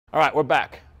All right, we're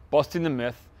back, busting the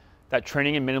myth that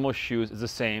training in minimal shoes is the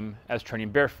same as training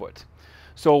barefoot.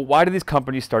 So why did these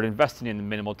companies start investing in the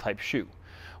minimal type shoe?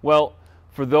 Well,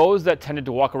 for those that tended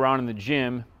to walk around in the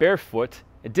gym barefoot,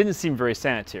 it didn't seem very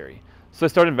sanitary. So they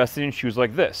started investing in shoes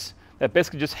like this, that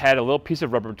basically just had a little piece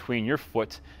of rubber between your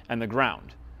foot and the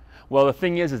ground. Well, the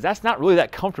thing is that's not really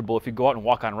that comfortable if you go out and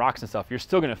walk on rocks and stuff. You're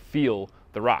still gonna feel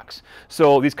the rocks.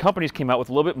 So these companies came out with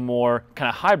a little bit more kind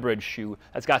of hybrid shoe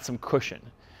that's got some cushion.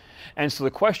 And so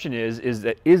the question is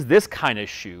this kind of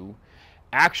shoe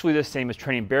actually the same as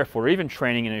training barefoot or even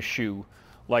training in a shoe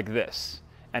like this?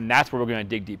 And that's where we're going to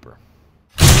dig deeper.